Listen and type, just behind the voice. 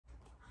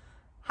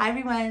Hi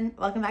everyone,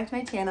 welcome back to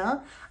my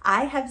channel.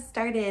 I have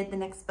started the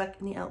next book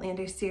in the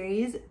Outlander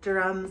series,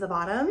 Drums of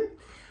Autumn.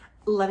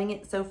 Loving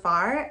it so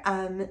far.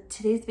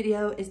 Today's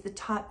video is the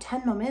top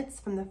 10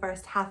 moments from the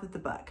first half of the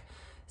book.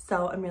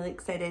 So I'm really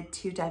excited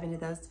to dive into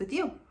those with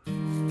you.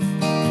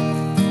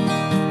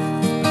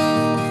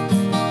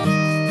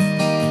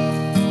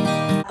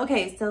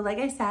 Okay, so like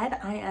I said,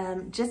 I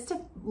am just a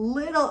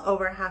little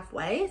over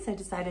halfway, so I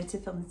decided to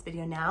film this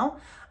video now.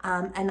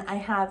 And I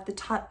have the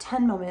top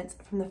 10 moments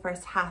from the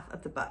first half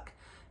of the book.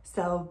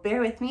 So bear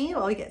with me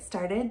while we get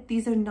started.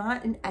 These are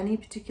not in any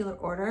particular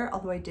order,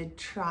 although I did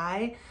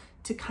try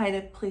to kind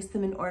of place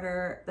them in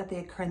order that they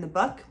occur in the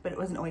book, but it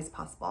wasn't always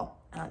possible.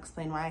 And I'll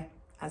explain why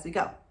as we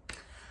go.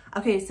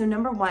 Okay, so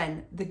number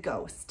one, the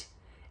ghost.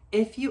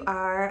 If you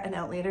are an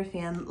Outlander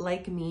fan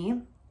like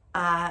me,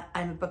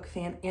 I'm a book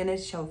fan and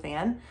a show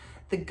fan.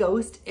 The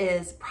ghost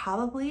is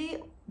probably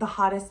the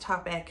hottest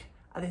topic,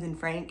 other than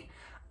Frank,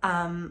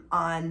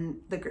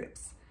 on the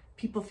groups.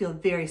 People feel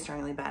very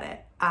strongly about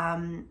it.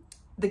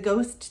 The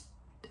ghost,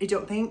 I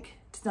don't think,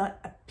 does not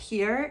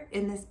appear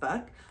in this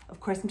book. Of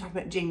course, I'm talking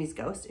about Jamie's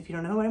ghost. If you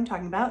don't know what I'm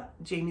talking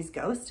about, Jamie's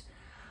ghost.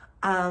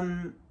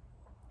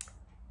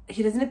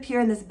 He doesn't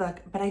appear in this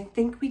book, but I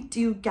think we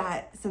do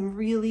get some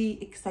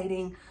really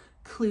exciting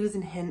clues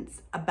and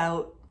hints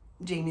about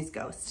Jamie's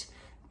ghost.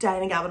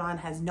 Diana Gabaldon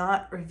has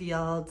not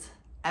revealed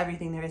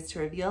everything there is to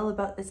reveal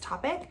about this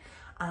topic,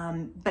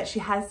 but she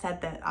has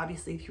said that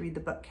obviously if you read the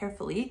book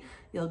carefully,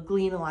 you'll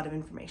glean a lot of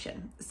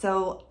information.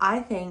 So I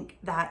think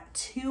that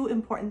two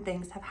important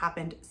things have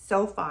happened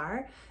so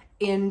far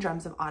in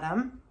Drums of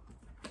Autumn.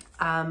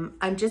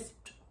 I'm just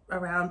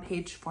around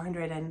page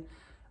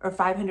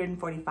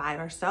 545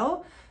 or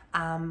so,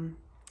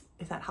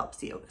 if that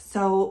helps you.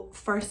 So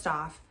first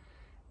off,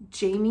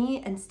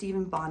 Jamie and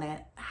Stephen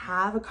Bonnet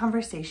have a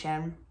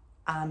conversation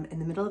in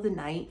the middle of the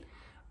night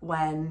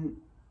when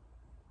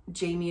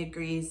Jamie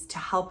agrees to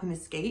help him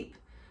escape,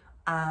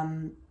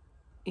 you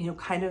know,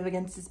 kind of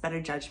against his better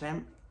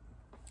judgment.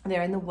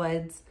 They're in the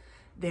woods,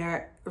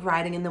 they're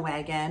riding in the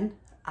wagon.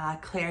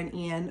 Claire and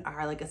Ian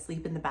are like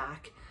asleep in the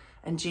back,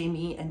 and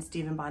Jamie and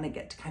Stephen Bonnet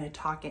get to kind of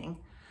talking.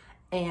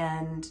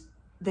 And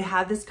they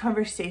have this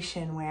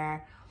conversation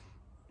where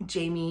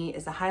Jamie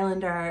is a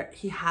Highlander.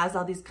 He has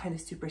all these kind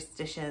of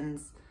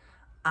superstitions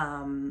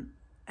and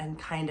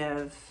kind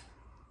of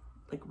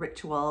like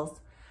rituals.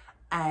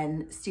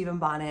 And Stephen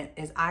Bonnet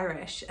is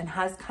Irish and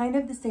has kind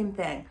of the same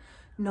thing.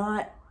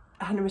 Not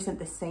 100%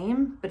 the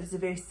same, but it's a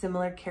very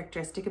similar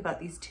characteristic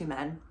about these two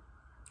men.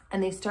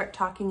 And they start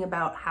talking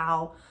about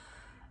how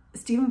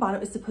Stephen Bonnet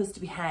was supposed to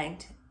be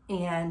hanged,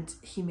 and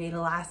he made a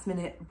last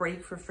minute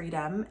break for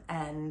freedom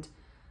and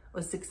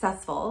was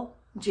successful.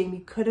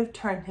 Jamie could have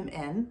turned him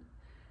in,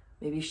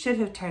 maybe should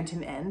have turned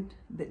him in,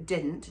 but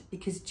didn't,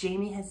 because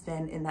Jamie has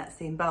been in that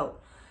same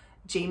boat.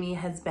 Jamie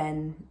has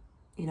been,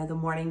 you know, the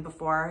morning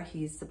before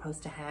he's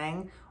supposed to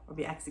hang or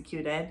be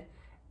executed,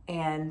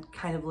 and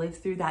kind of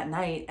lived through that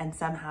night and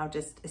somehow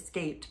just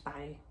escaped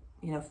by,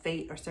 you know,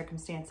 fate or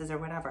circumstances or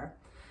whatever.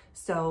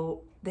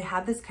 So they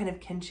have this kind of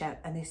kinship,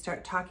 and they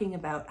start talking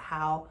about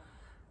how,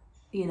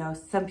 you know,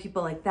 some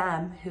people like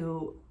them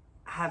who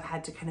have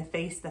had to kind of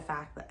face the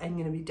fact that I'm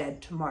going to be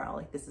dead tomorrow,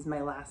 like this is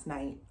my last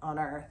night on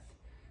earth,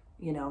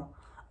 you know,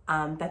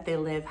 that they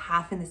live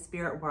half in the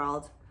spirit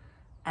world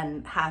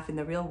and half in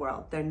the real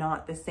world. They're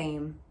not the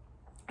same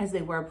as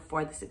they were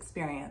before this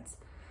experience.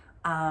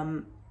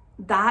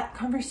 That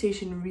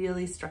conversation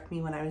really struck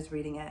me when I was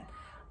reading it.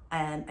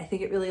 And I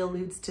think it really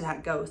alludes to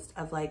that ghost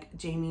of like,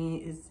 Jamie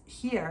is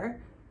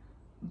here,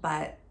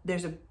 but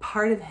there's a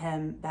part of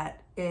him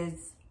that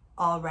is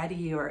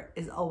already or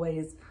is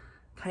always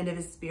kind of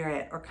a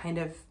spirit or kind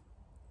of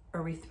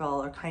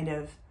ethereal or kind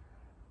of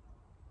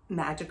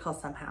magical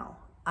somehow.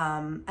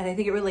 And I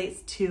think it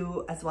relates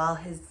to as well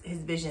his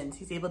visions.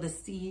 He's able to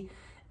see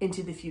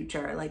into the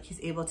future. Like he's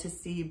able to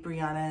see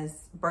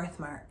Brianna's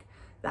birthmark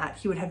that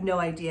he would have no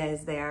idea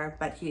is there,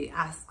 but he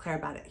asks Claire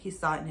about it. He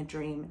saw it in a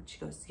dream, and she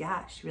goes,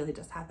 yeah, she really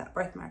does have that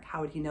birthmark.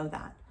 How would he know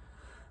that?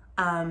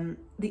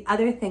 The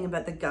other thing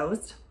about the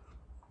ghost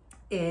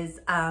is,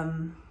 I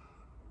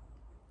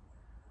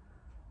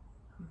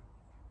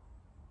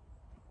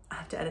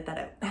have to edit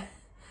that out.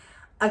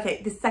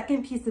 Okay, the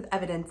second piece of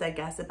evidence, I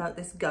guess, about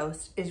this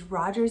ghost is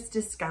Roger's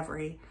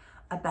discovery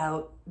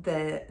about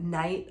the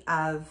night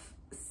of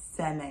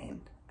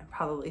Samhain. I'm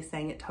probably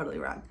saying it totally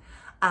wrong.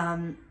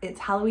 It's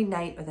Halloween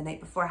night or the night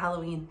before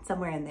Halloween,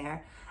 somewhere in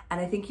there. And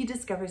I think he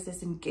discovers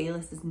this in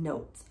Gaelis's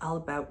notes all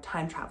about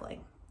time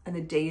traveling and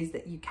the days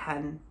that you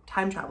can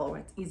time travel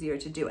where it's easier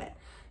to do it.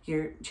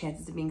 Your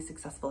chances of being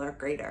successful are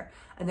greater.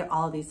 And there are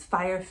all these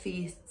fire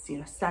feasts, you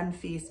know, sun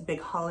feasts,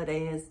 big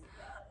holidays.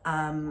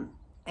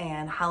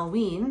 And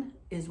Halloween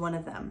is one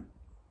of them.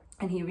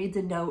 And he reads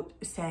a note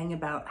saying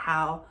about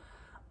how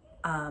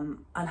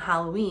on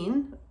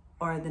Halloween,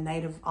 or the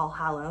night of All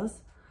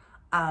Hallows,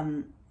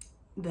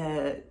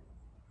 the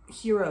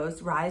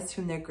heroes rise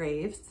from their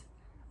graves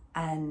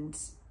and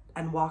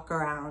walk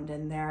around,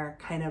 and they're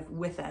kind of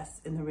with us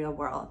in the real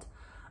world.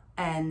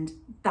 And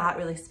that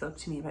really spoke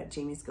to me about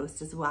Jamie's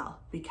ghost as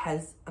well,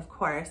 because of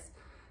course,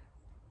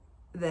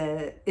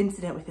 the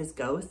incident with his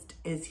ghost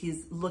is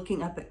he's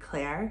looking up at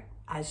Claire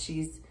as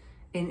she's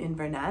in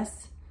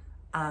Inverness,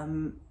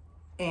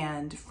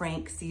 and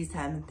Frank sees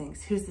him and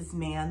thinks, who's this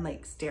man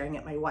like staring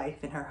at my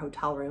wife in her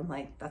hotel room?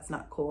 Like, that's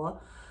not cool.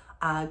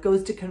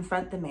 Goes to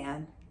confront the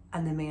man,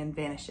 and the man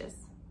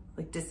vanishes,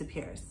 like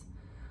disappears.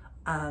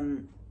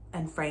 And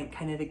Frank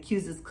kind of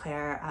accuses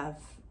Claire of,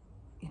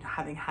 you know,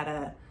 having had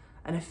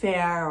an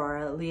affair or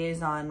a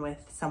liaison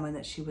with someone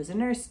that she was a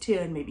nurse to,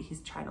 and maybe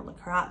he's trying to look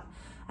her up.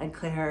 And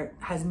Claire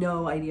has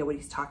no idea what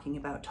he's talking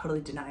about,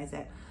 totally denies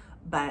it.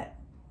 But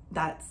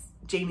that's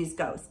Jamie's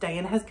ghost.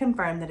 Diana has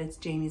confirmed that it's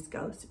Jamie's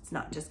ghost. It's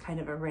not just kind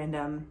of a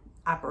random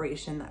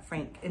apparition that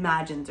Frank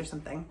imagines or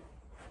something.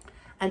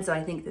 And so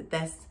I think that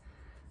this,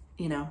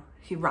 you know,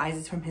 he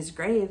rises from his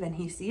grave and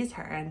he sees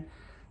her, and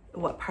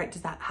what part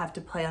does that have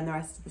to play on the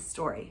rest of the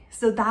story?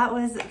 So that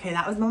was, okay,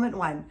 that was moment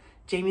one,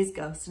 Jamie's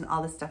ghost and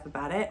all the stuff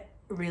about it.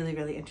 Really,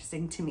 really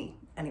interesting to me.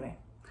 Anyway,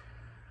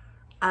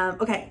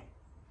 okay.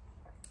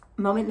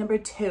 Moment number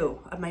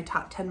 2 of my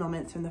top 10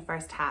 moments from the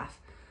first half.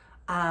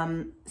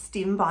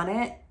 Stephen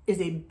Bonnet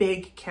is a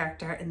big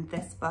character in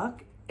this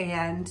book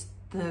and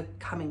the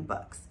coming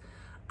books.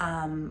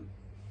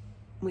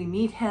 We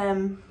meet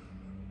him,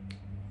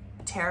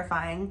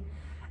 terrifying,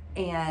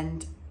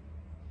 and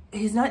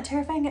he's not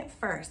terrifying at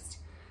first,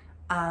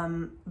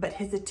 but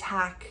his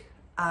attack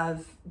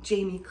of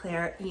Jamie,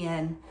 Claire,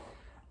 Ian,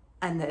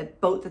 and the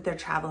boat that they're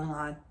traveling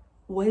on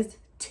was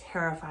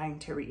terrifying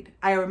to read.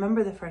 I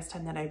remember the first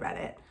time that I read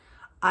it,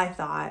 I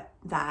thought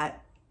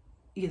that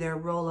either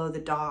Rollo the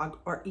dog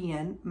or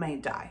Ian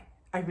might die.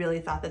 I really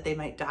thought that they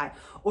might die.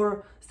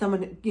 Or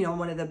someone, you know,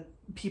 one of the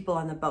people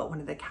on the boat, one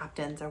of the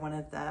captains or one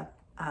of the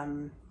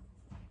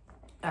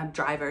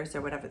drivers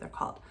or whatever they're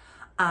called.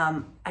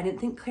 I didn't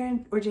think Claire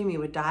or Jamie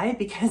would die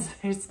because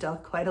there's still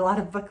quite a lot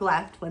of book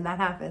left when that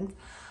happens.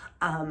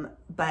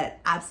 But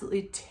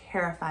absolutely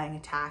terrifying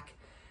attack.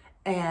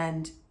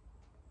 And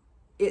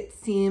it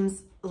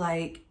seems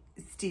like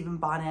Stephen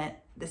Bonnet,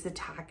 this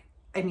attack,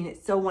 I mean,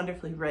 it's so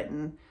wonderfully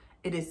written.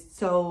 It is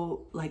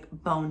so like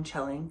bone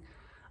chilling.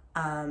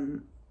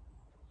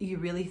 You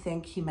really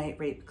think he might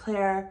rape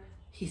Claire.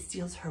 He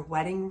steals her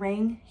wedding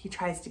ring. He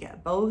tries to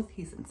get both.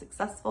 He's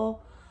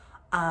unsuccessful.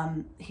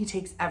 He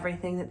takes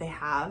everything that they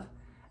have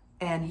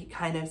and he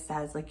kind of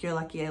says like, you're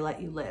lucky I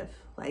let you live.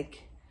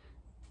 Like,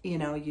 you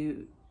know,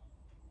 you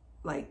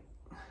like,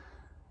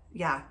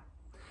 yeah.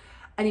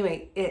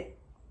 Anyway,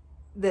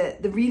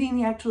 the reading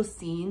the actual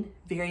scene,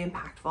 very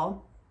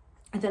impactful.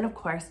 And then of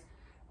course,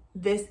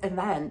 this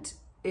event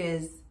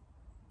is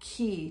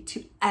key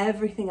to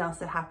everything else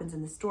that happens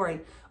in the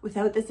story.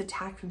 Without this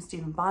attack from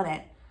Stephen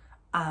Bonnet,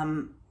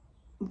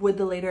 would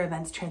the later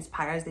events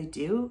transpire as they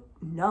do?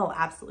 No,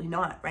 absolutely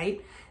not,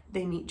 right?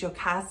 They meet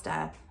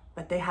Jocasta,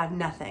 but they have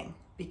nothing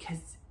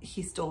because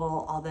he stole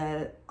all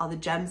the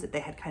gems that they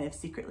had kind of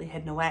secretly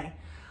hidden away.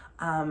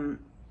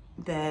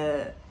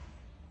 The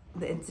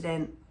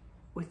incident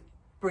with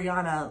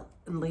Brianna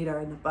later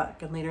in the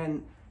book and later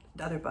in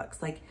the other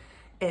books, like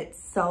it's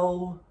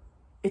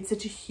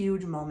such a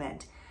huge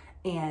moment.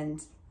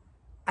 And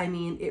I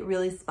mean, it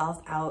really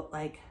spells out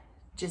like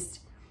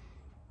just,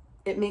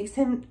 it makes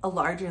him a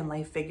larger in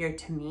life figure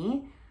to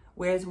me.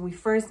 Whereas when we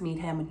first meet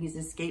him, when he's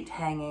escaped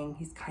hanging,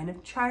 he's kind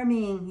of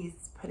charming,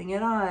 he's putting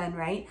it on,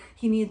 right?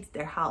 He needs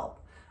their help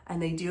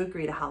and they do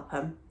agree to help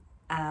him.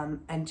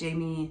 And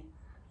Jamie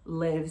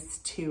lives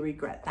to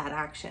regret that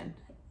action.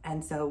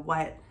 And so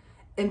what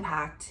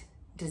impact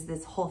does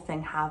this whole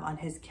thing have on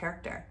his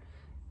character?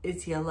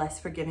 Is he a less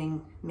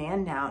forgiving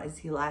man now? Is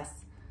he less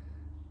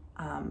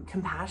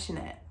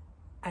compassionate?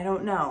 I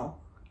don't know.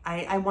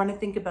 I want to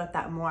think about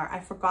that more. I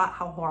forgot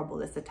how horrible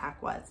this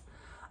attack was.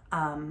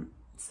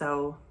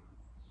 So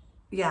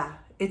yeah,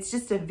 it's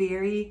just a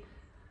very,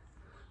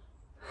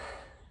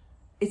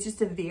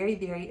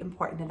 very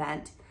important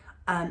event.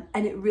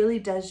 And it really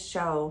does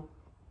show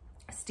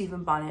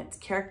Stephen Bonnet's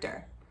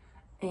character.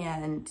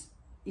 And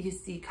you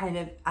see kind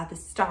of at the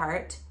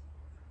start,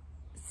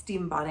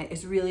 Stephen Bonnet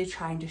is really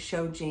trying to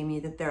show Jamie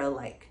that they're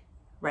alike,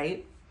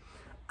 right?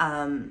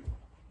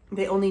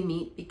 They only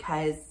meet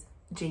because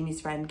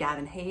Jamie's friend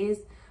Gavin Hayes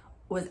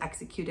was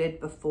executed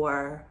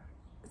before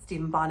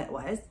Stephen Bonnet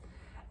was.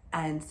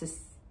 And so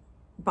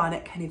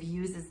Bonnet kind of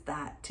uses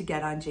that to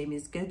get on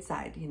Jamie's good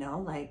side, you know,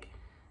 like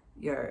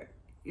your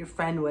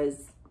friend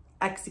was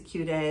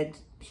executed.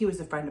 He was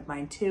a friend of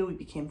mine too. We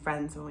became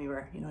friends when we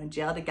were, you know, in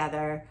jail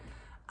together.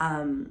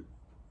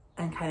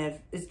 And kind of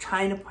is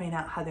trying to point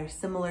out how they're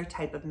similar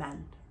type of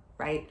men,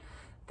 right?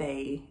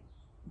 They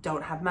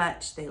don't have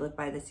much. They live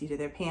by the seat of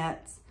their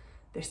pants.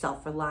 They're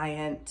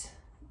self-reliant.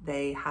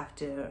 They have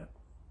to,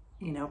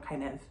 you know,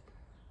 kind of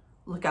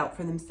look out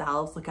for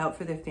themselves, look out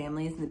for their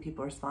families and the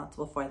people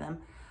responsible for them.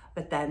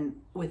 But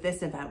then with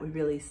this event, we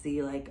really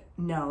see like,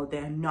 no,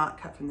 they're not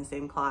cut from the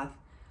same cloth.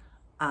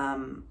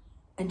 And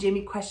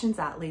Jamie questions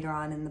that later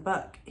on in the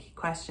book. He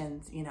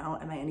questions, you know,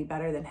 am I any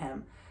better than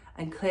him?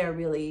 And Claire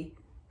really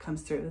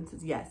comes through and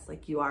says, yes,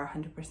 like you are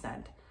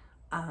 100%.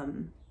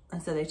 And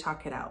so they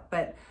talk it out.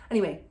 But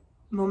anyway,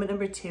 moment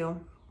number 2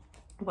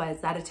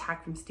 was that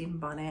attack from Stephen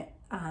Bonnet,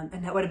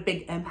 and what a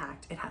big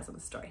impact it has on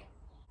the story.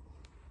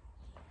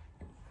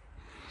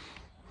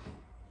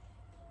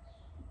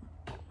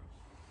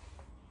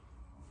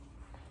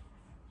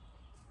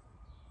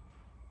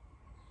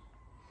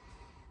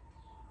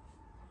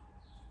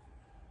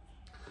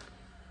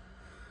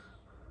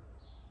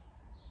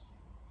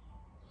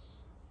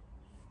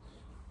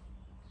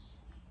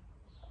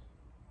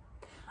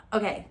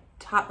 Okay,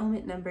 top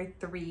moment number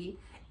 3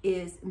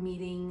 is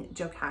meeting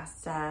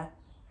Jocasta,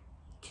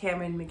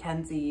 Cameron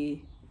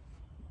Mackenzie,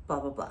 blah,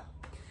 blah, blah.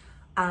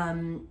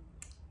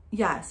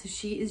 Yeah, so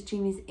she is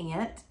Jamie's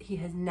aunt. He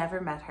has never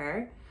met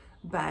her,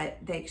 but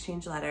they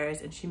exchange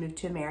letters, and she moved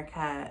to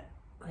America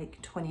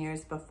like 20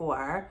 years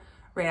before,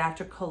 right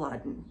after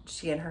Culloden.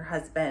 She and her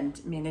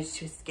husband managed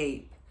to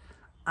escape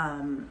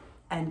and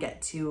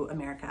get to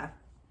America.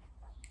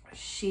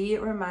 She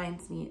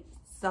reminds me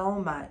so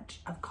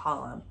much of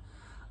Colum,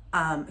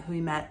 who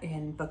we met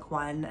in book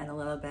 1 and a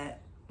little bit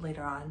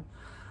later on.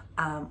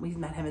 We've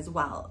met him as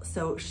well.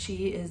 So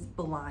she is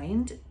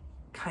blind,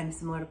 kind of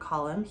similar to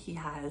Colum. He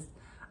has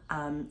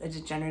a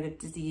degenerative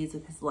disease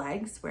with his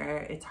legs where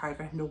it's hard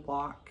for him to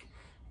walk.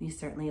 He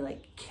certainly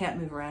like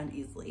can't move around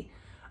easily.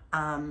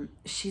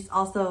 She's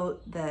also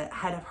the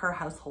head of her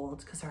household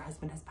because her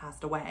husband has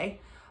passed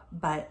away,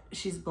 but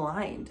she's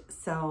blind.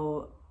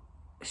 So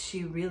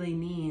she really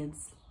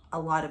needs a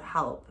lot of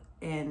help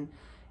in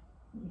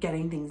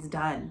getting things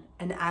done.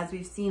 And as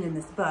we've seen in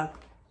this book,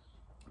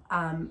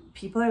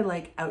 people are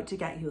like out to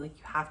get you. Like,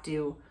 you have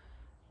to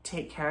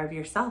take care of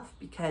yourself,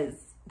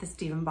 because the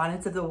Stephen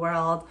Bonnets of the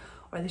world,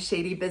 or the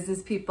shady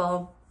business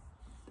people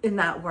in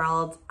that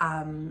world,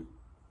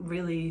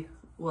 really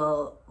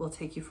will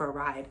take you for a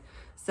ride.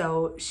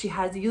 So she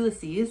has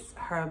Ulysses,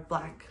 her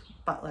black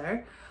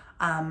butler,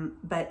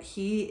 but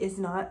he is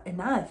not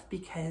enough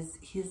because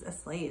he's a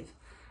slave,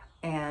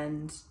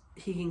 and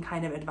he can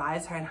kind of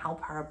advise her and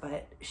help her,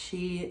 but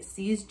she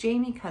sees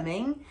Jamie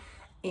coming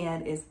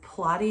and is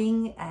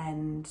plotting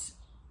and,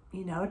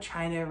 you know,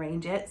 trying to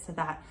arrange it so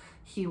that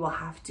he will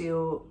have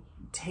to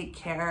take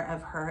care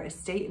of her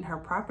estate and her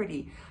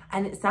property.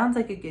 And it sounds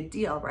like a good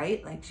deal,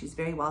 right? Like, she's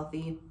very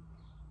wealthy.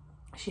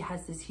 She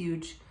has this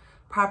huge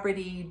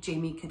property.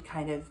 Jamie could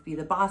kind of be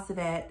the boss of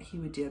it. He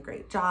would do a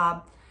great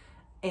job.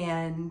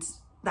 And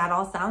that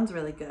all sounds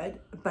really good.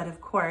 But of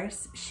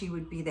course, she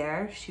would be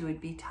there. She would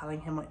be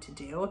telling him what to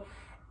do.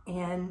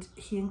 And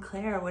he and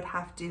Claire would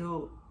have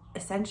to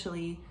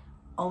essentially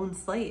own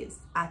slaves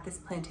at this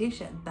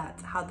plantation.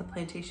 That's how the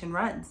plantation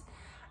runs.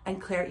 And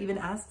Claire even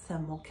asks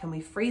him, well, can we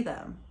free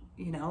them?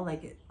 You know,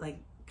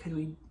 could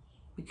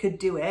we could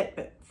do it,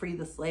 but free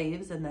the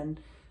slaves, and then,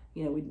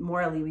 you know,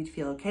 we'd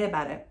feel okay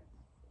about it.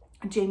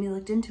 Jamie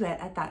looked into it.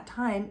 At that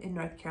time in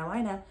North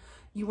Carolina,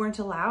 you weren't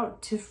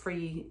allowed to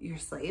free your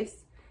slaves.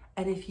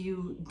 And if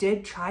you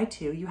did try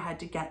to, you had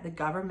to get the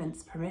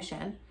government's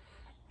permission,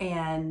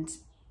 and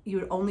you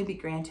would only be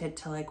granted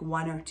to like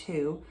 1 or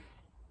 2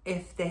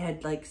 if they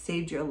had like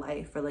saved your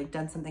life or like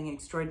done something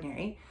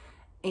extraordinary.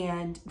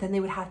 And then they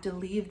would have to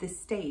leave the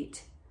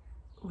state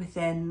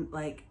within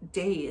like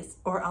days,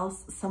 or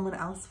else someone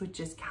else would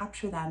just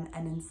capture them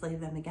and enslave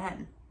them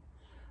again.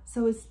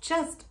 So it's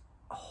just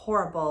a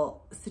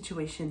horrible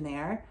situation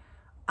there.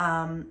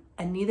 And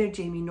neither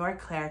Jamie nor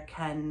Claire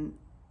can,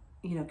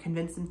 you know,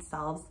 convince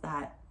themselves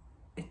that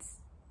it's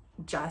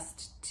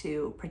just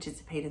to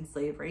participate in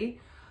slavery.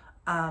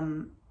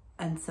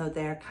 And so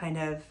they're kind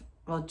of,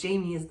 well,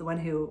 Jamie is the one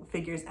who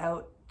figures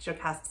out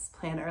Jocasta's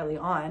plan early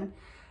on,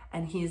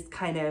 and he's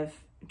kind of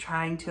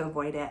trying to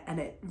avoid it. And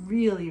it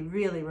really,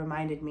 really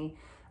reminded me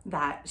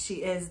that she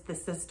is the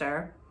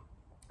sister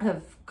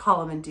of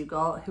Colum and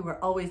Dougal, who were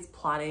always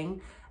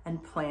plotting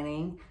and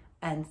planning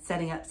and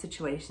setting up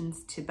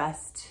situations to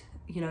best,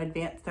 you know,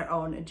 advance their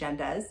own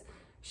agendas.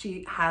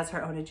 She has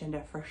her own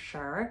agenda for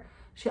sure.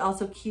 She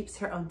also keeps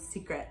her own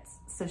secrets.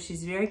 So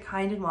she's very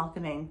kind and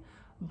welcoming,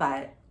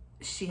 but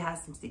she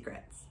has some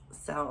secrets.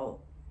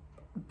 So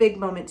big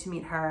moment to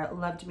meet her.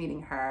 Loved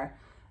meeting her.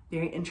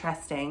 Very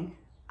interesting,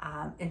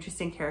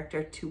 interesting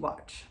character to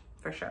watch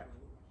for sure.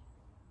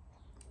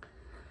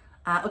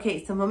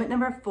 Okay, so moment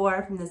number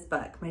 4 from this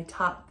book, my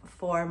top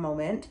 4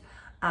 moment,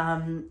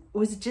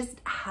 was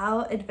just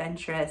how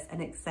adventurous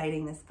and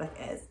exciting this book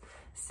is.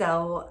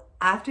 So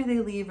after they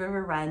leave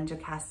River Run,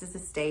 Jocasta's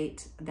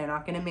estate, they're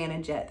not going to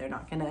manage it. They're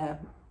not going to,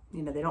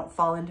 you know, they don't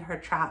fall into her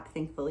trap,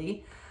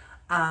 thankfully.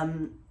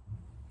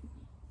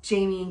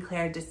 Jamie and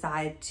Claire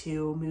decide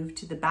to move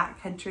to the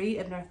backcountry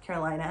of North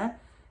Carolina.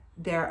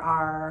 There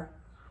are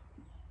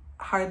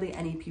hardly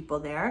any people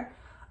there.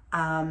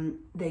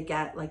 They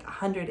get like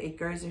 100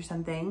 acres or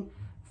something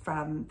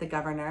from the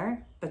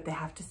governor, but they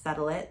have to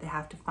settle it. They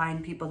have to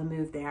find people to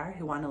move there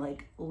who want to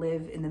like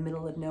live in the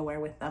middle of nowhere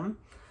with them.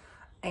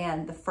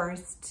 And the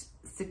first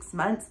 6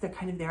 months, they're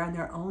kind of there on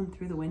their own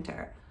through the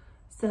winter.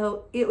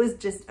 So it was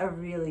just a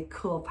really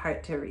cool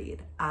part to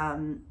read.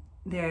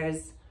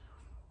 There's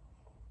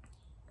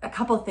a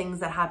couple things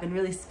that happened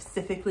really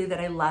specifically that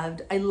I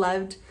loved. I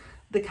loved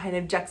the kind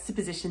of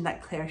juxtaposition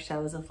that Claire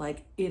shows of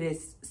like, it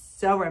is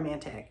so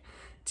romantic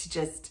to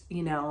just,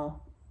 you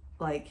know,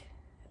 like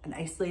an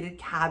isolated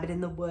cabin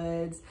in the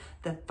woods,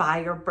 the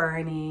fire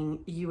burning,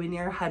 you and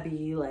your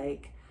hubby,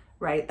 like,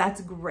 right?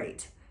 That's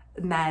great.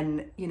 And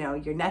then, you know,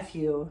 your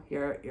nephew,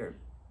 your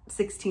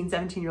 16,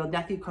 17-year-old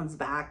nephew comes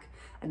back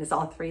and it's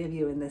all three of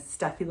you in this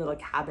stuffy little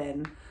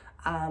cabin.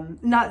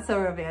 Not so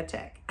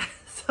romantic.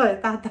 So I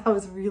thought that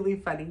was really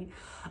funny.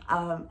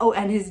 Oh,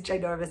 and his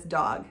ginormous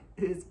dog,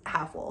 who's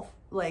half wolf.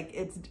 Like,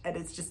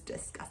 it's just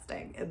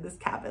disgusting in this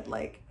cabin.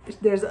 Like,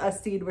 there's a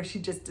scene where she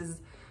just is,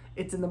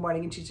 it's in the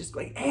morning and she's just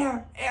going,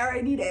 air, air,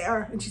 I need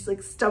air. And she's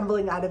like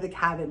stumbling out of the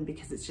cabin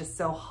because it's just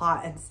so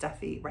hot and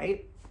stuffy,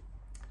 right?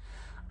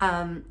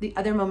 The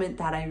other moment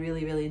that I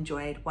really, really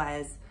enjoyed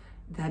was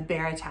the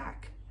bear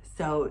attack.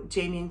 So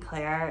Jamie and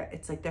Claire,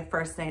 it's like their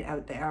first night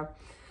out there.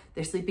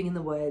 They're sleeping in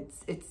the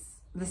woods. It's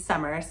the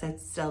summer, so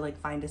it's still like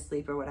fine to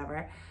sleep or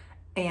whatever.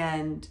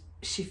 And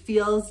she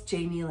feels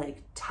Jamie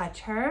like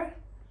touch her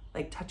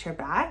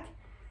back.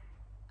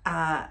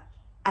 And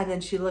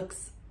then she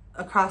looks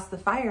across the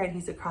fire and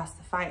he's across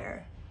the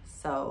fire.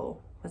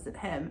 So was it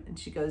him? And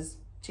she goes,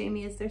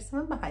 Jamie, is there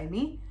someone behind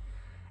me?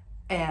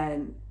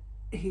 And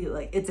he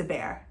like, it's a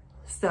bear.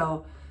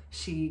 So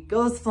she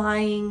goes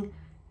flying.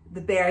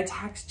 The bear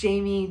attacks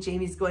Jamie.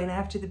 Jamie's going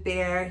after the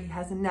bear. He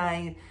has a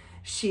knife.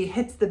 She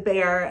hits the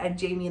bear and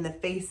Jamie in the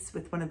face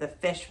with one of the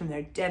fish from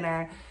their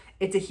dinner.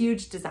 It's a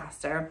huge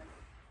disaster.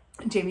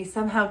 Jamie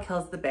somehow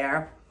kills the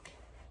bear.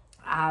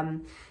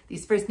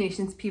 These First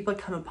Nations people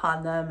come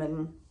upon them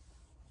and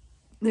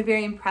they're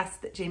very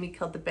impressed that Jamie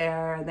killed the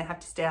bear, and they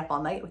have to stay up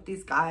all night with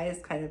these guys,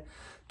 kind of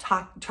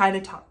trying to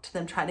talk to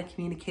them, trying to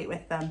communicate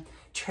with them,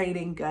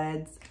 trading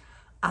goods.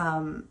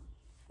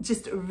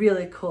 Just a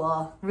really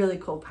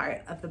cool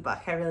part of the book.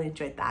 I really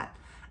enjoyed that.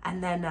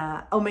 And then,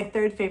 oh, my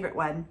third favorite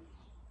one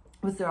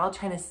was they're all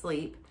trying to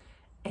sleep,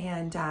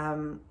 and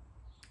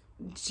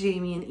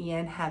Jamie and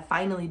Ian have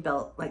finally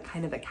built like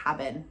kind of a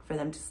cabin for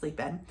them to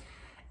sleep in.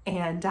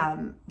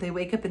 And they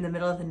wake up in the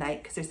middle of the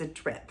night because there's a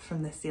drip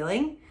from the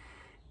ceiling.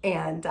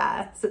 And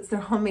so it's their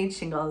homemade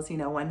shingles, you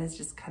know, one has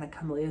just kind of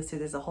come loose or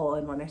there's a hole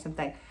in one or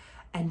something.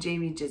 And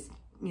Jamie just,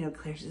 you know,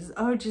 Claire says,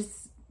 oh,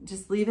 just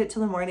leave it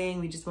till the morning.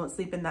 We just won't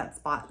sleep in that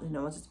spot. You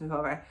know, we'll just move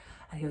over.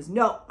 And he goes,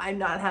 no, I'm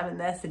not having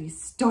this. And he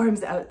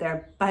storms out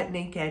there butt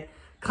naked,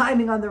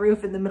 climbing on the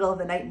roof in the middle of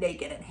the night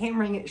naked and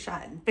hammering it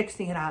shut and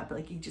fixing it up.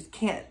 Like, he just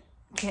can't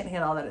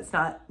handle that it's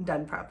not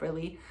done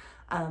properly.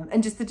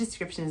 And just the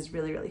description is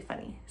really, really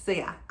funny. So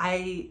yeah,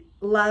 I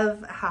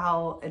love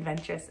how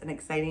adventurous and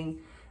exciting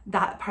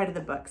that part of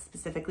the book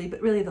specifically,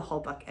 but really the whole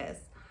book is.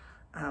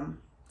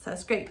 So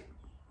it's great.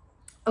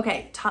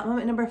 Okay, top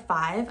moment number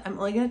 5, I'm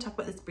only going to talk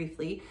about this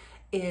briefly,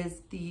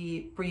 is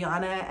the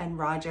Brianna and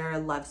Roger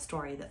love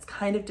story that's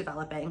kind of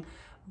developing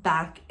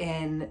back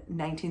in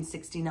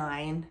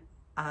 1969,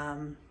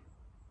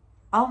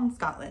 all in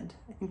Scotland.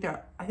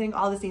 I think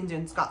all the scenes are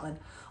in Scotland,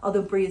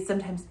 although Brie is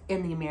sometimes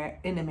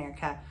in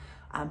America,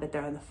 but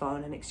they're on the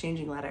phone and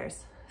exchanging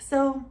letters.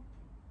 So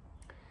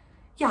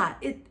yeah,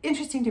 it's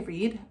interesting to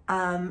read.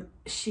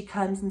 She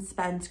comes and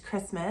spends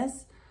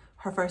Christmas,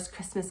 her first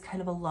Christmas kind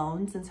of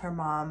alone since her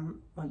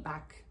mom went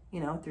back,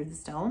 you know, through the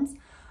stones,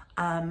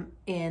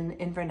 in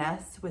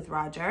Inverness with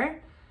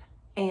Roger.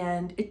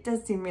 And it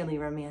does seem really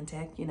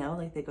romantic, you know,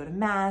 like they go to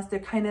mass, they're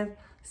kind of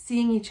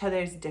seeing each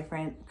other's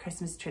different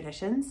Christmas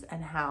traditions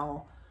and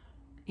how,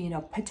 you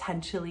know,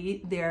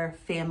 potentially their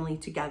family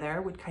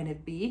together would kind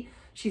of be.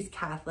 She's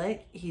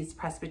Catholic, he's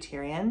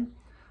Presbyterian.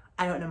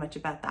 I don't know much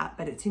about that,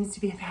 but it seems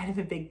to be kind of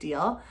a big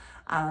deal.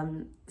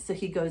 So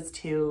he goes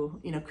to,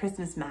 you know,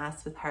 Christmas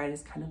mass with her and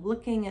is kind of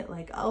looking at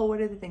like, oh, what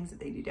are the things that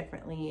they do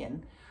differently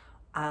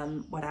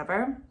and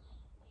whatever.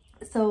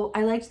 So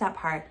I liked that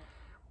part.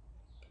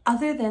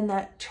 Other than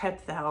that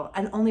trip though,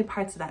 and only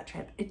parts of that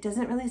trip, it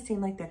doesn't really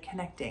seem like they're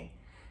connecting.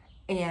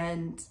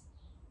 And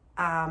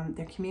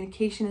their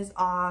communication is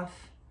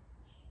off.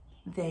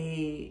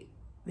 They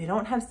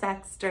don't have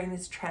sex during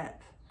this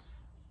trip.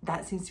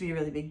 That seems to be a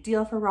really big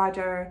deal for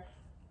Roger.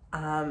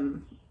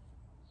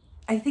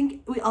 I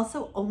think we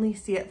also only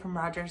see it from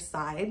Roger's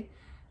side,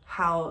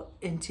 how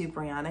into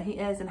Brianna he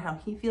is and how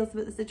he feels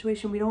about the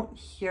situation. We don't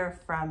hear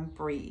from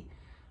Brie.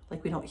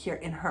 Like, we don't hear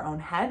in her own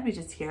head. We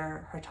just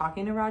hear her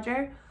talking to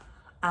Roger.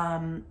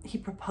 He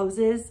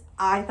proposes.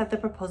 I thought the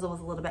proposal was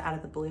a little bit out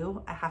of the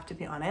blue, I have to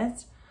be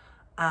honest.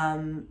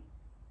 I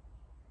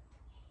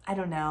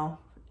don't know.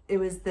 It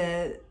was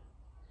a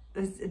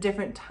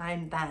different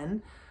time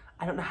then.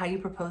 I don't know how you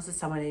propose to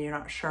someone and you're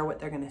not sure what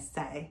they're going to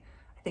say.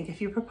 I think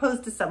if you propose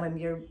to someone,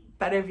 you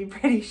better be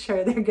pretty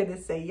sure they're going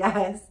to say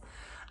yes.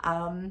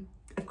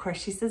 Of course,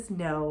 she says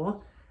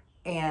no,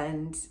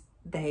 and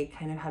they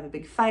kind of have a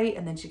big fight,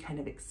 and then she kind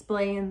of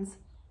explains,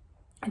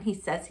 and he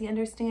says he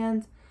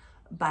understands,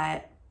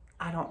 but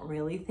I don't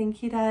really think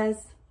he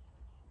does.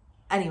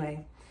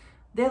 Anyway,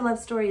 their love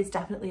story is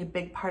definitely a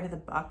big part of the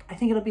book. I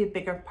think it'll be a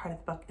bigger part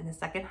of the book in the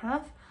second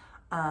half.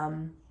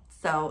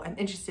 So I'm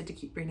interested to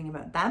keep reading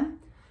about them.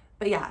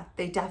 But yeah,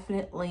 they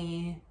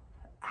definitely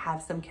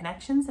have some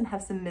connections and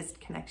have some missed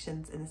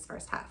connections in this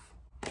first half.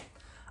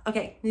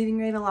 Okay, moving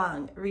right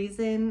along.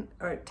 Reason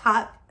or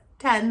top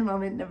 10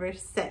 moment number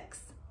 6.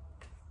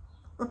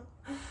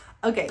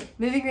 Okay,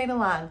 moving right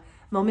along.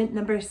 Moment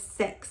number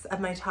 6 of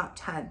my top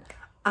 10.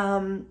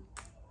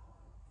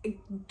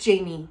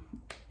 Jamie.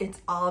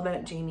 It's all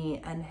about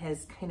Jamie and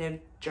his kind of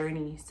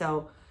journey.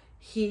 So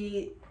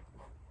he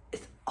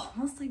is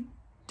almost like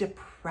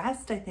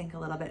depressed, I think, a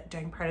little bit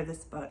during part of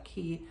this book.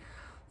 He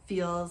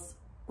feels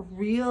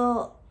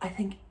real, I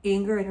think,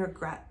 anger and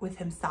regret with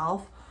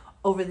himself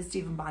over the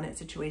Stephen Bonnet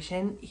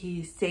situation.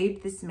 He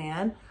saved this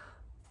man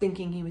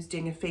thinking he was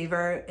doing a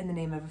favor in the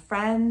name of a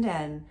friend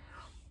and,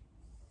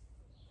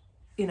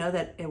 you know,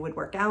 that it would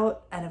work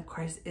out. And of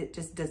course it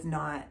just does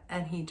not.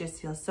 And he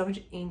just feels so much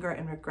anger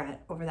and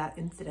regret over that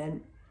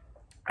incident.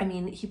 I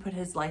mean, he put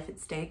his life at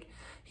stake.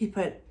 He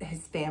put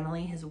his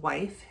family, his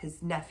wife,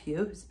 his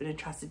nephew, who's been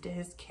entrusted to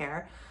his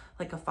care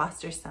like a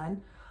foster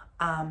son,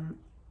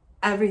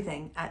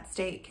 everything at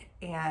stake.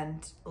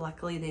 And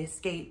luckily they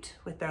escaped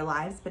with their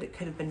lives, but it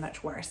could have been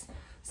much worse.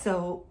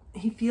 So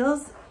he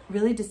feels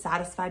really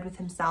dissatisfied with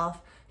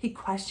himself. He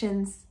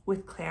questions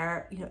with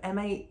Claire, you know, am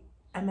I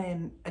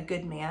a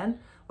good man?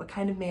 What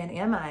kind of man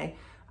am I?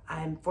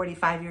 I'm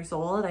 45 years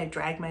old. I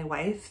dragged my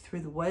wife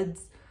through the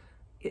woods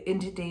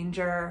into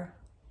danger.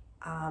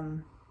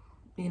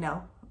 You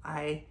know,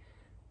 I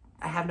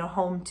have no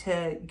home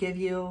to give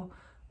you,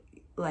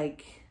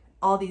 like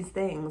all these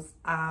things.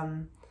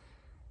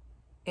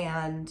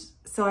 And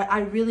so I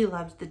really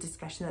loved the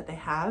discussion that they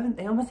have.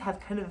 They almost have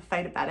kind of a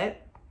fight about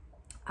it.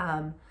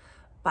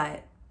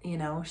 But, you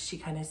know, she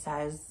kind of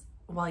says,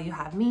 well, you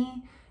have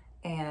me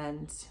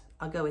and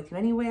I'll go with you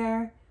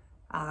anywhere.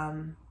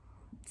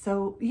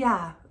 So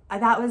yeah,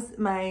 that was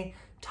my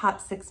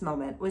top 6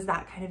 moment, was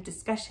that kind of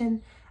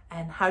discussion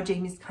and how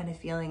Jamie's kind of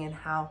feeling and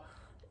how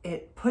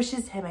it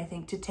pushes him, I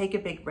think, to take a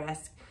big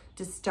risk,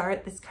 to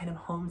start this kind of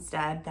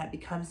homestead that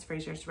becomes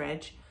Fraser's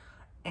Ridge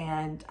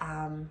and,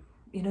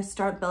 you know,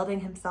 start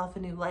building himself a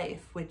new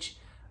life, which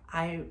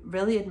I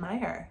really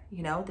admire.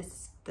 You know, this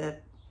is the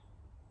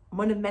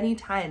one of many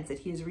times that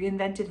he has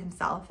reinvented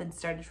himself and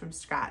started from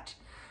scratch.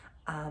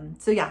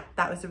 So yeah,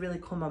 that was a really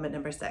cool moment,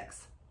 number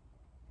 6.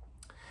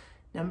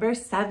 Number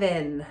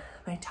 7,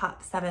 my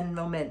top 7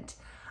 moment.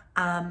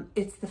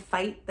 It's the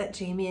fight that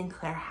Jamie and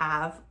Claire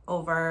have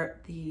over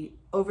the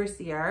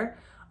overseer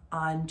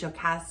on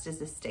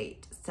Jocasta's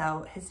estate.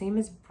 So his name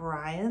is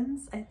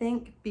Bryans, I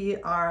think,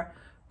 Byrnes.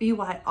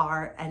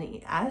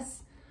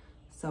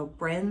 So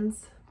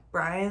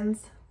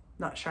Bryans,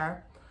 not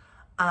sure.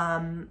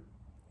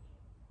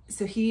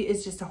 So he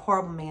is just a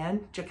horrible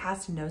man.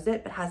 Jocasta knows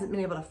it, but hasn't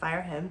been able to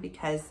fire him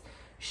because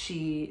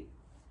she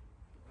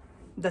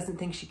doesn't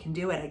think she can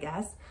do it, I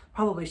guess.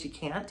 Probably she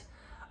can't.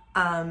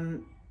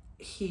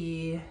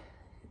 He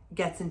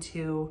gets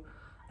into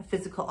a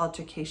physical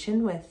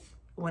altercation with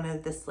one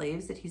of the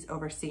slaves that he's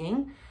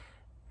overseeing,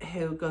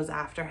 who goes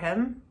after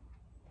him.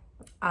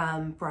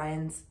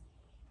 Bryans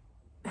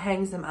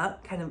hangs him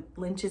up, kind of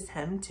lynches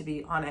him, to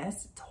be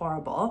honest. It's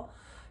horrible.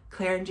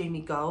 Claire and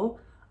Jamie go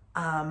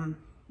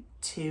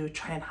to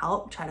try and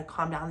help, try to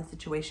calm down the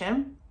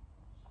situation.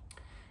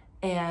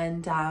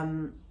 And,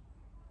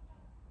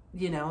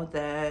 you know,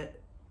 the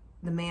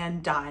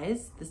man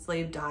dies, the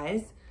slave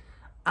dies.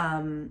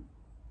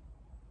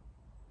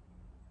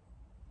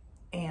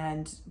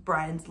 And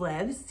Bryans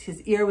lives.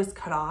 His ear was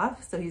cut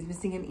off, so he's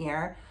missing an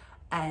ear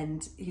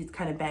and he's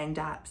kind of banged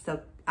up.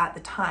 So at the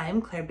time,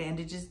 Claire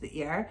bandages the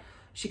ear.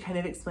 She kind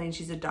of explains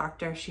she's a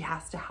doctor. She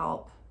has to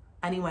help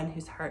anyone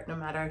who's hurt, no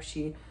matter if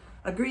she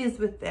agrees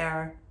with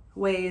their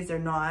ways or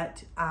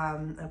not.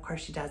 Of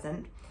course she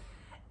doesn't.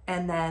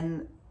 And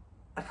then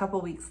a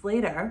couple weeks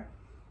later,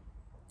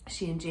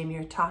 she and Jamie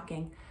are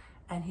talking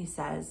and he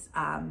says,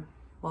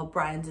 well,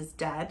 Bryans is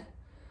dead.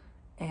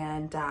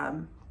 And,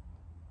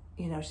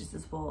 you know, she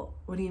says, well,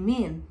 what do you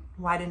mean?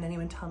 Why didn't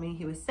anyone tell me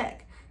he was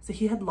sick? So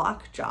he had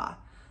lockjaw,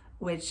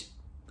 which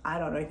I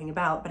don't know anything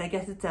about, but I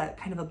guess it's a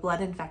kind of a blood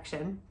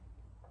infection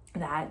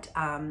that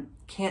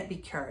can't be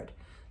cured.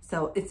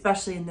 So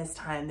especially in this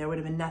time, there would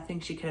have been nothing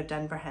she could have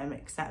done for him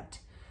except,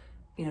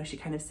 you know, she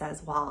kind of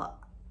says, well,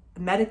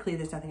 medically,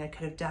 there's nothing I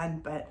could have done,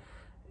 but,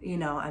 you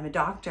know, I'm a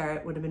doctor.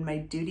 It would have been my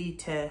duty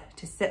to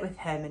sit with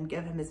him and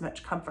give him as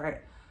much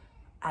comfort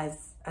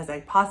as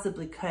I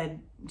possibly could,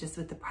 just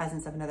with the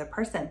presence of another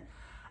person.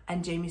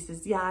 And Jamie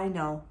says, yeah, I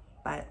know,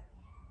 but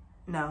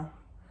no.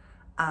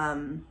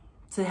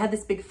 So they had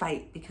this big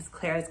fight because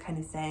Claire is kind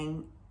of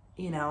saying,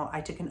 you know,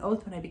 I took an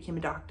oath when I became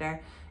a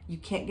doctor. You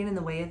can't get in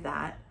the way of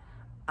that.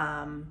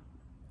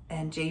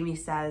 And Jamie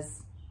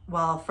says,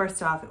 well,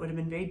 first off, it would have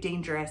been very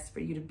dangerous for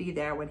you to be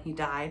there when he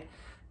died.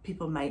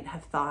 People might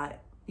have thought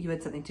you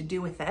had something to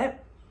do with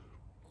it.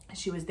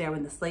 She was there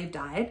when the slave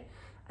died.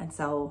 And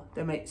so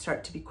there might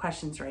start to be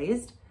questions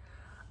raised.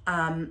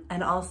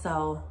 And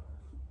also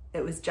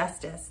it was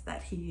justice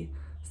that he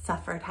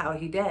suffered how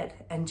he did.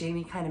 And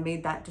Jamie kind of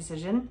made that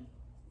decision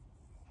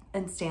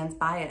and stands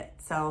by it.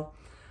 So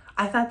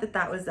I thought that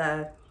that was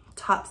a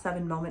top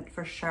 7 moment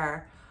for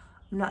sure.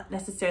 I'm not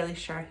necessarily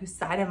sure whose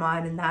side I'm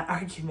on in that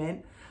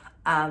argument.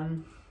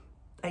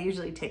 I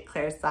usually take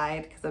Claire's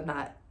side because I'm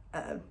not,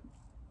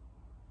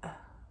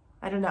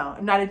 I don't know,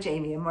 I'm not a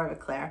Jamie, I'm more of a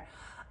Claire.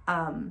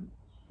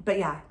 But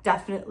yeah,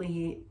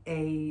 definitely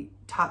a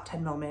top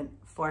 10 moment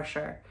for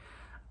sure.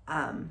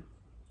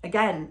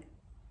 Again,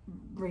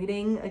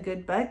 reading a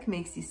good book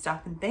makes you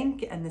stop and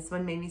think, and this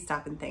one made me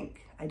stop and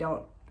think. I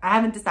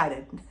haven't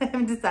decided. I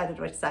haven't decided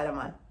which side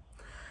I'm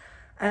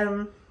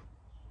on.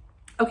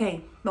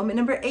 Okay, moment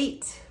number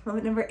 8.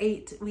 Moment number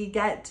 8, we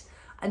get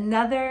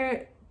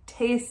another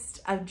taste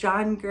of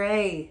John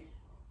Gray.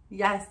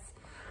 Yes,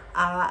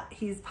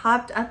 he's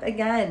popped up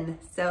again.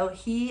 So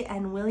he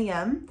and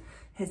William,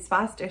 his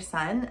foster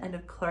son, and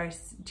of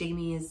course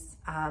Jamie's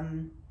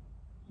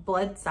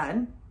blood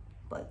son,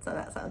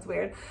 that sounds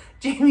weird,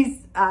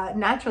 Jamie's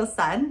natural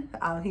son,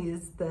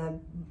 he's the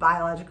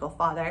biological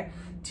father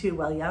to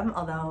William,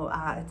 although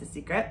it's a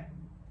secret,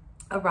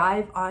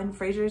 arrive on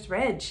Fraser's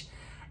Ridge.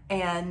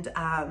 And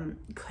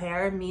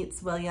Claire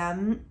meets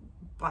William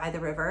by the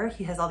river.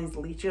 He has all these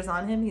leeches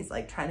on him. He's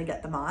like trying to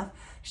get them off.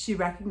 She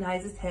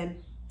recognizes him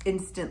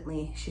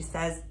instantly. She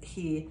says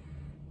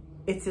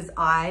it's his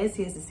eyes.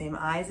 He has the same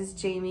eyes as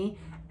Jamie,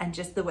 and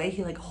just the way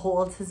he like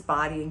holds his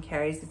body and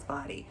carries his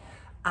body.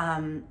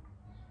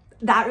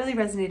 That really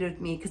resonated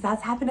with me because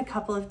that's happened a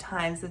couple of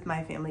times with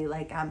my family.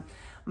 Like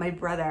my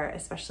brother,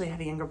 especially I have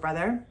a younger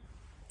brother,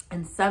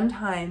 and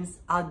sometimes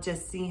I'll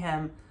just see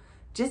him,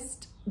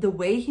 just the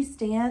way he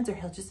stands, or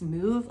he'll just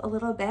move a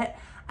little bit,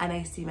 and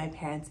I see my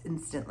parents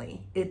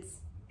instantly. It's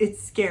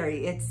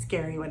scary. It's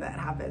scary when that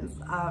happens.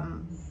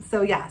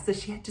 So yeah, so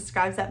she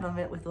describes that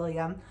moment with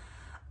William.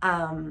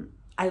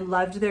 I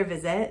loved their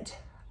visit.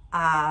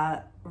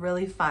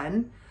 Really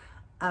fun.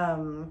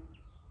 I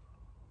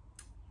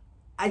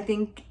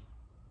think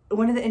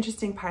one of the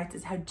interesting parts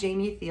is how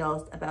Jamie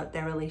feels about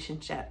their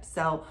relationship.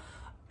 So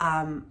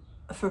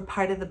for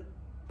part of the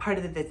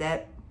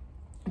visit,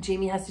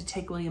 Jamie has to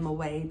take William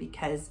away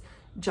because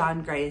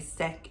John Gray is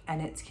sick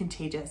and it's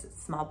contagious.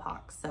 It's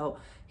smallpox. So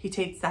he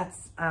takes,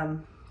 that's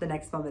the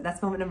next moment.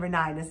 That's moment number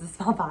 9, is the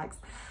smallpox.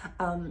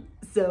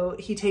 So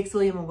he takes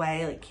William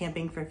away, like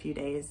camping for a few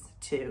days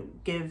to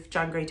give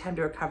John Gray time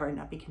to recover and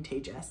not be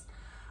contagious.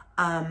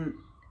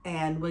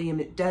 And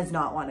William does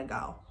not want to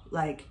go.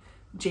 Like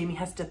Jamie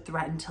has to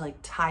threaten to like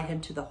tie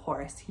him to the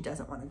horse. He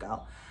doesn't want to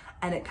go.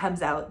 And it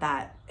comes out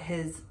that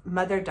his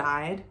mother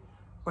died,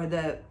 or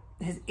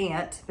his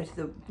aunt, but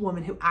the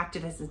woman who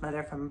acted as his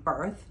mother from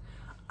birth,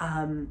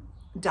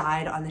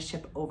 died on the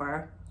ship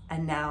over.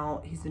 And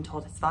now he's been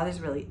told his father's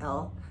really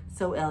ill,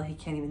 so ill he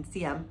can't even see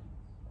him.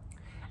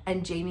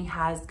 And Jamie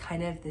has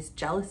kind of this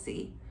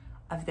jealousy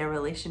of their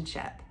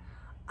relationship,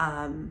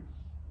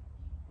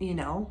 you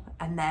know,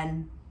 and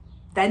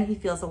then he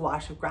feels a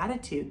wash of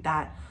gratitude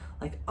that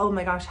like, oh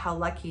my gosh, how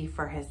lucky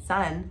for his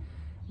son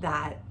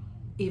that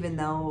even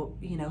though,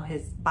 you know,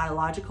 his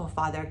biological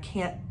father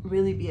can't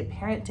really be a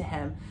parent to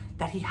him,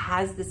 that he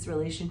has this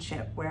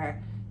relationship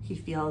where he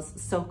feels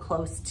so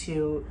close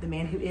to the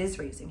man who is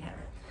raising him.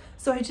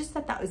 So I just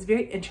thought that was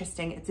very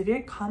interesting. It's a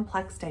very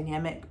complex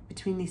dynamic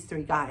between these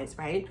 3 guys,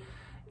 right?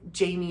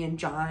 Jamie and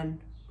John,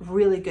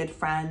 really good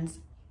friends.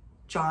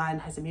 John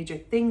has a major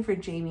thing for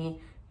Jamie.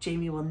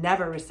 Jamie will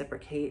never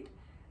reciprocate.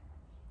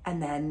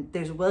 And then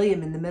there's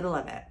William in the middle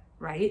of it,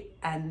 right?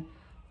 And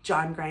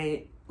John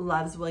Gray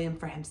loves William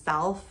for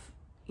himself,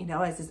 you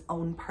know, as his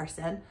own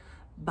person,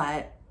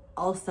 but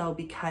also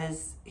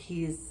because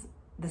he's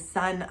the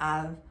son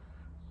of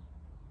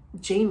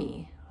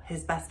Jamie,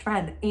 his best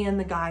friend, and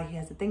the guy he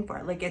has a thing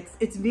for. Like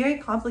it's very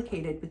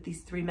complicated with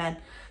these 3 men.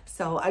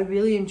 So I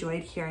really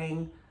enjoyed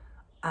hearing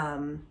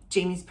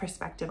Jamie's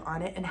perspective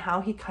on it and how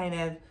he kind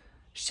of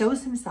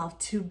shows himself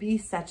to be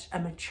such a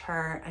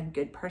mature and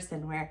good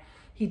person, where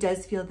he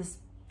does feel this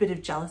bit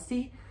of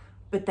jealousy,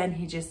 but then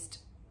he just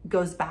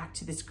goes back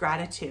to this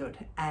gratitude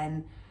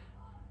and,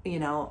 you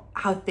know,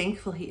 how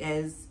thankful he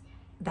is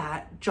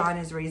that John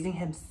is raising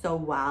him so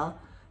well.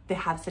 They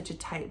have such a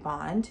tight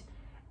bond,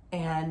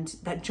 and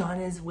that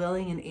John is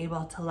willing and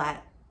able to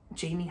let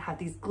Jamie have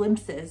these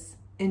glimpses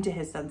into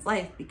his son's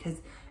life, because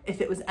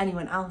if it was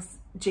anyone else,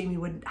 Jamie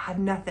would have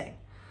nothing,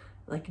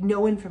 like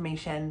no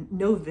information,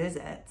 no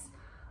visits.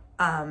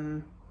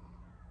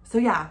 So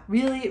yeah,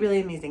 really,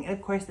 really amazing. And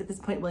of course, at this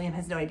point, William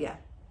has no idea.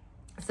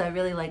 So I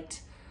really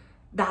liked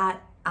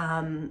that.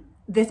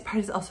 This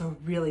part is also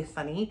really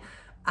funny.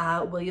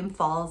 William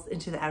falls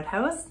into the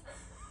outhouse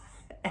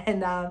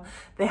and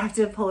they have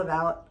to pull him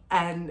out,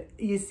 and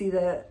you see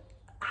the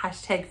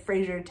hashtag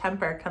Fraser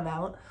temper come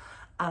out.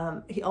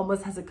 He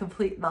almost has a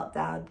complete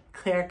meltdown.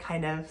 Claire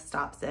kind of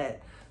stops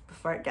it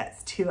before it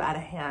gets too out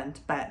of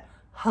hand, but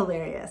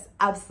hilarious,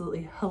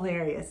 absolutely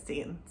hilarious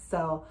scene.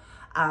 So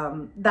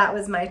that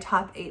was my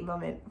top 8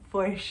 moment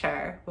for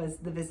sure, was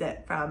the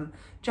visit from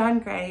John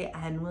Gray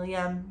and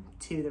William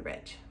to the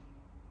Ridge.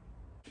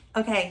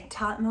 Okay,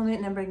 top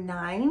moment number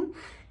 9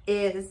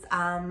 is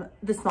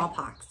the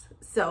smallpox.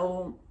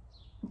 So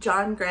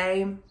John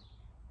Gray,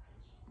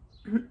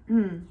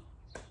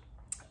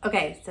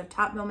 okay, so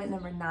top moment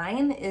number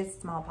 9 is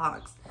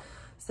smallpox.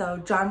 So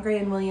John Gray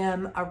and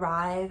William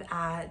arrive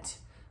at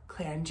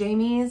Claire and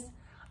Jamie's,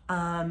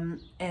 and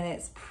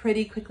it's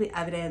pretty quickly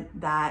evident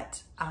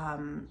that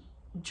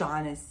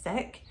John is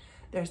sick.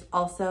 There's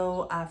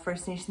also a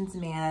First Nations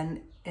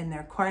man in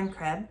their corn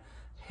crib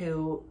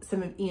who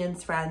some of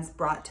Ian's friends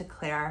brought to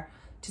Claire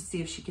to see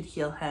if she could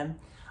heal him,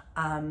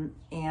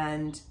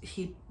 and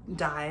he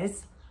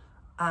dies,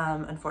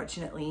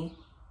 unfortunately.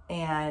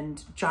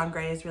 And John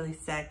Gray is really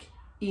sick.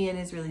 Ian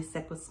is really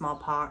sick with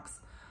smallpox.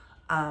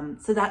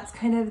 So that's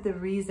kind of the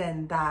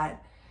reason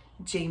that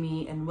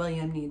Jamie and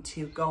William need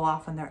to go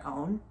off on their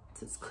own.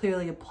 So it's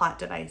clearly a plot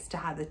device to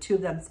have the two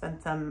of them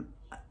spend some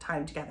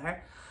time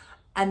together.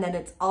 And then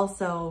it's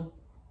also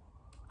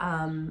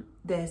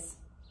there's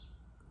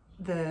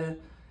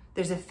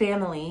a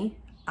family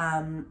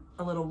a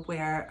little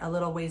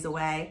ways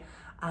away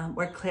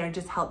where Claire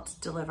just helped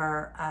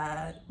deliver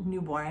a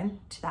newborn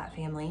to that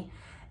family,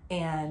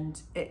 and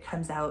it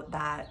comes out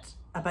that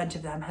a bunch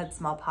of them had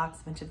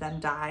smallpox, a bunch of them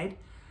died,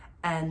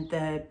 and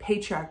the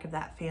patriarch of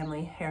that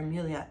family, Herr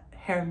Mueller,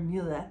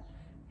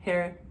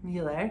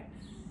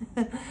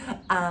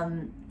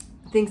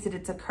 thinks that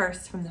it's a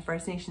curse from the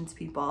First Nations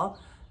people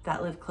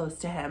that live close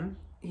to him.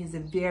 He's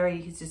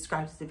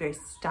described as a very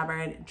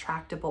stubborn,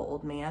 intractable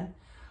old man.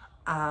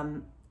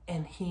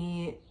 And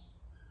he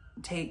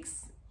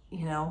takes,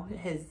 you know,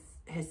 his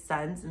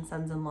sons and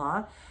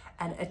sons-in-law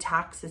and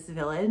attacks this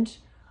village,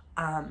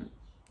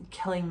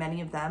 killing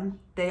many of them.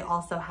 They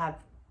also have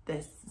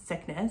this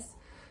sickness,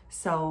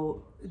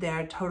 so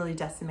they're totally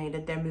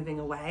decimated. They're moving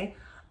away.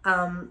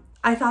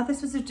 I thought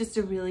this was just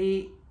a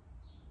really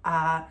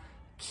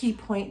key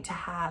point to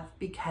have,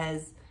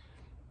 because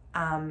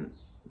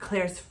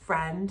Claire's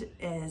friend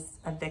is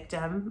a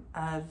victim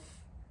of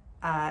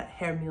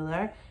Herr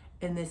Mueller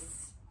in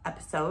this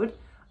episode,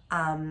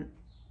 and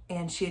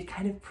she had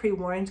kind of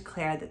pre-warned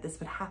Claire that this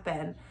would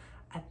happen.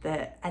 At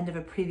the end of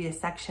a previous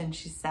section,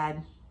 she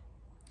said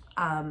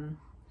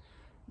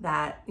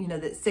that, you know,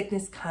 that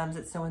sickness comes,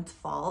 it's no one's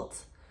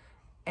fault,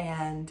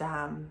 and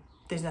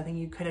there's nothing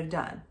you could have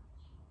done.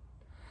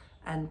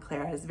 And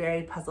Claire is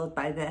very puzzled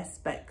by this,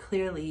 but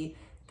clearly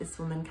this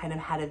woman kind of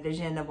had a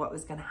vision of what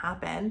was going to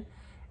happen,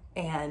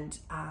 and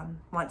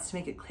wants to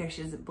make it clear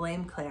she doesn't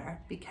blame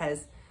Claire,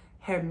 because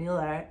Herr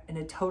Mueller, in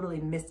a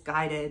totally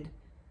misguided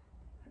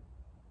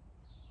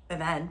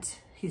event,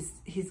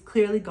 he's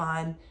clearly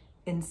gone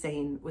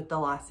insane with the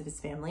loss of his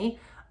family,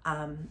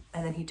 and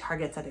then he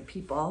targets other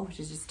people, which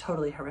is just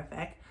totally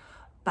horrific.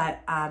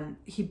 But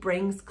he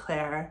brings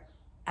Claire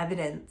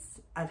evidence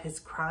of his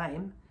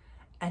crime,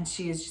 and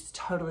she is just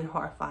totally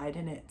horrified,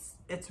 and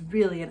it's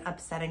really an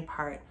upsetting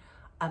part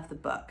of the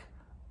book.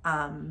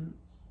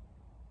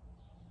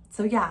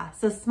 So yeah,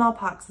 so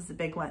smallpox was a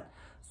big one.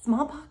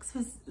 Smallpox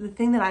was the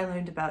thing that I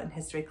learned about in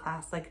history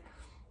class. Like,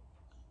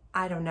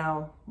 I don't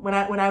know, when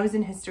I was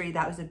in history,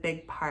 that was a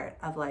big part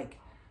of like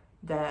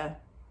the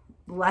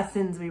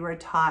lessons we were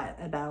taught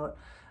about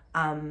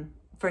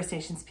First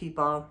Nations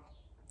people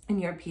and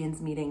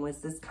Europeans meeting, was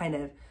this kind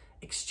of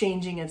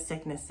exchanging of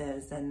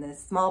sicknesses and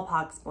this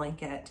smallpox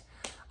blanket.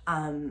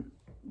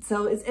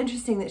 So it's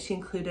interesting that she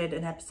included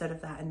an episode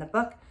of that in the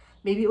book.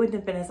 Maybe it wouldn't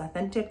have been as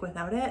authentic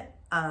without it,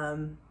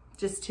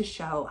 just to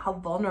show how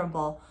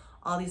vulnerable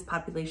all these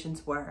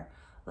populations were.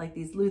 Like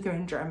these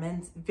Lutheran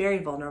Germans, very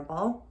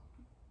vulnerable.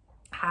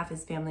 Half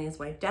his family is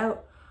wiped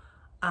out.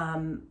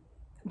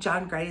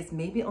 John Gray is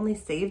maybe only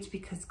saved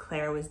because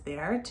Claire was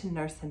there to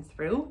nurse him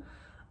through.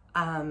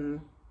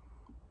 And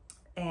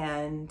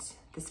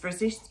this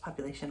First Nations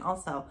population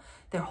also,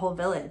 their whole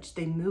village,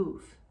 they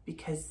move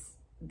because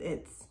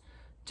it's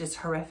just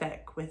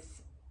horrific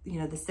with, you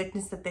know, the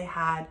sickness that they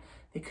had.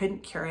 They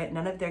couldn't cure it.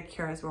 None of their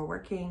cures were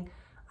working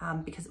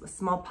because it was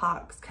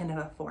smallpox, kind of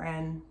a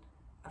foreign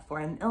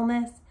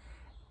illness.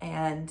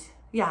 And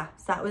yeah,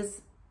 so that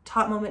was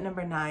top moment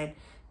number 9.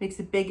 Makes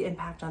a big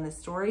impact on the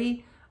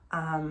story.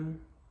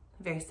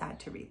 Very sad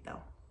to read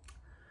though.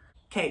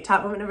 Okay,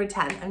 top moment number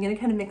 10. I'm gonna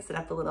kind of mix it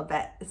up a little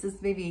bit. This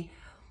is maybe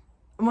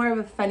more of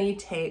a funny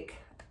take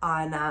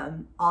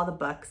on all the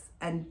books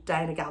and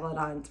Diana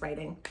Gabaldon's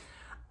writing.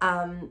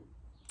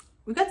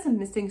 We've got some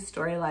missing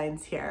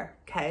storylines here,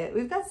 okay?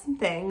 We've got some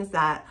things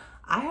that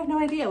I have no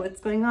idea what's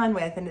going on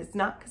with, and it's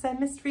not because I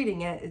missed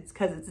reading it, it's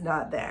because it's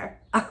not there.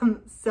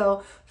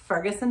 So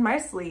Fergus and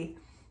Marsley,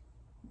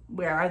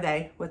 where are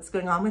they? What's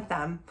going on with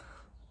them?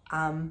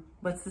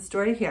 What's the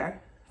story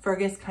here?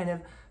 Fergus kind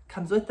of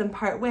comes with them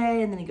part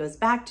way, and then he goes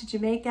back to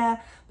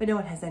Jamaica, but no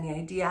one has any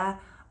idea.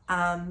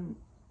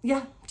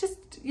 Yeah,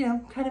 just, you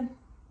know, kind of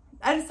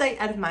out of sight,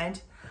 out of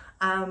mind.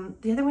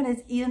 The other one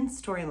is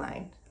Ian's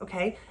storyline,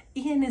 okay?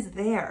 Ian is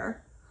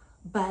there,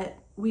 but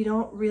we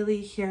don't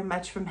really hear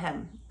much from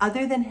him,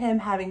 other than him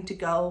having to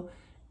go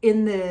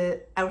in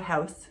the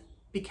outhouse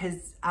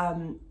because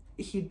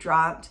he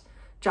dropped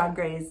John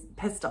Gray's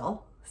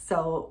pistol.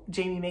 So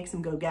Jamie makes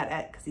him go get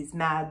it because he's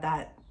mad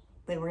that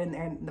they were in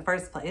there in the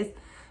first place,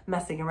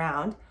 messing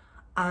around.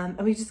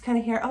 And we just kind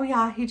of hear, oh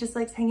yeah, he just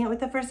likes hanging out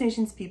with the First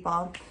Nations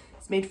people.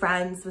 He's made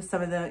friends with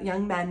some of the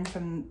young men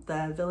from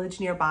the village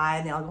nearby,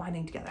 and they all go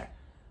hunting together.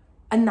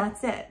 And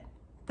that's it.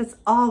 That's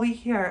all we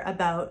hear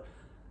about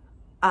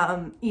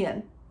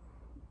Ian.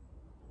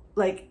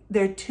 Like,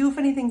 there are 2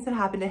 funny things that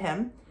happen to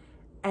him,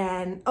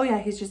 and oh yeah,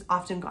 he's just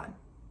often gone.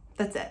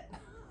 That's it.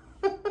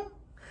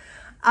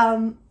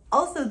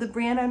 Also, the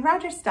Brianna and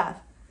Roger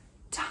stuff,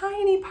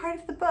 tiny part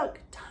of the book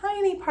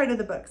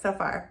so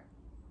far.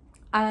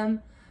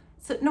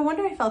 So no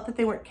wonder I felt that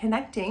they weren't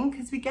connecting,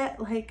 because we get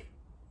like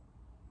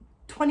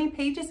 20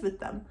 pages with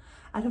them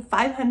out of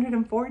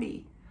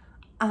 540.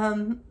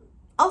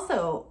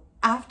 Also,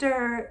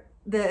 after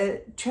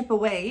the trip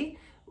away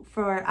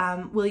for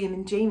William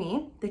and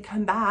Jamie, they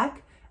come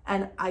back,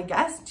 and I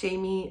guess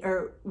Jamie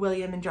or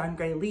William and John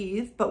Grey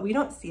leave, but we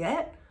don't see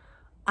it.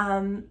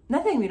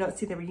 Nothing. We don't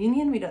see the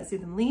reunion. We don't see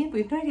them leave.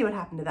 We have no idea what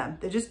happened to them.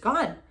 They're just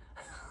gone.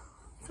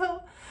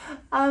 So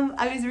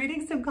I was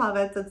reading some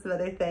comments on some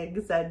other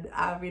things, and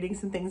reading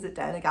some things that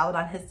Diana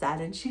Galadan has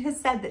said, and she has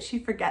said that she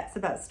forgets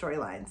about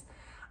storylines,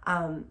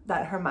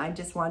 that her mind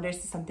just wanders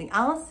to something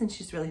else, and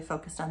she's really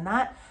focused on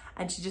that,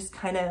 and she just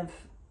kind of,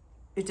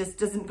 it just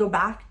doesn't go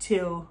back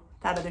to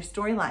that other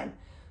storyline.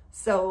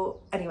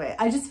 So anyway,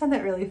 I just found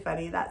that really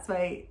funny. That's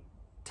my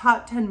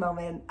top 10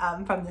 moment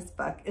from this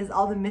book, is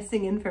all the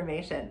missing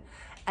information.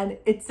 And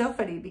it's so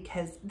funny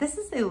because this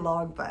is a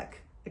long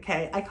book,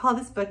 okay? I call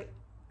this book,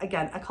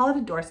 again, I call it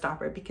a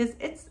doorstopper because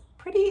it's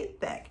pretty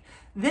thick.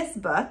 This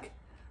book,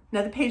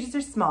 now the pages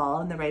are small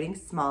and the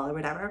writing's small or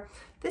whatever,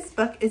 this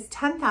book is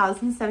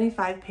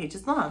 10,075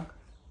 pages long.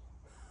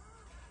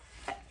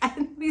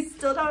 And we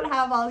still don't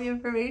have all the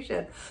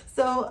information.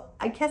 So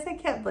I guess I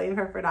can't blame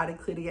her for not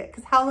including it,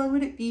 because how long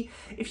would it be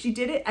if she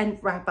did it and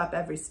wrap up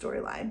every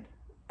storyline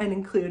and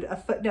include a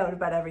footnote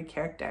about every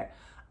character?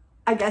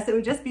 I guess it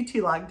would just be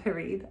too long to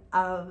read.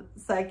 So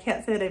I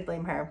can't say that I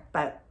blame her,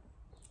 but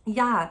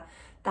yeah,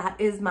 that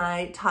is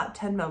my top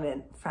 10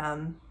 moment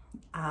from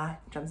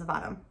Drums of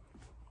Autumn.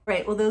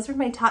 Right, well, those were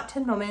my top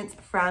 10 moments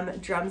from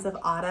Drums of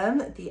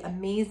Autumn, the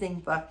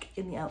amazing book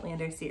in the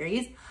Outlander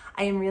series.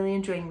 I am really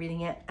enjoying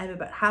reading it. I'm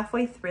about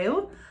halfway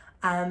through,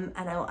 and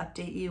I will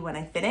update you when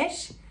I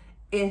finish.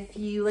 If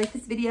you like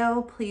this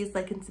video, please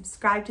like and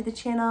subscribe to the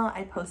channel.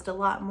 I post a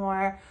lot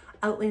more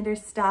Outlander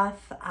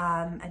stuff,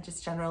 and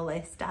just general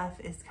life stuff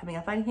is coming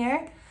up on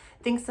here.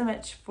 Thanks so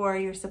much for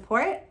your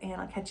support,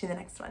 and I'll catch you in the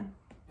next one.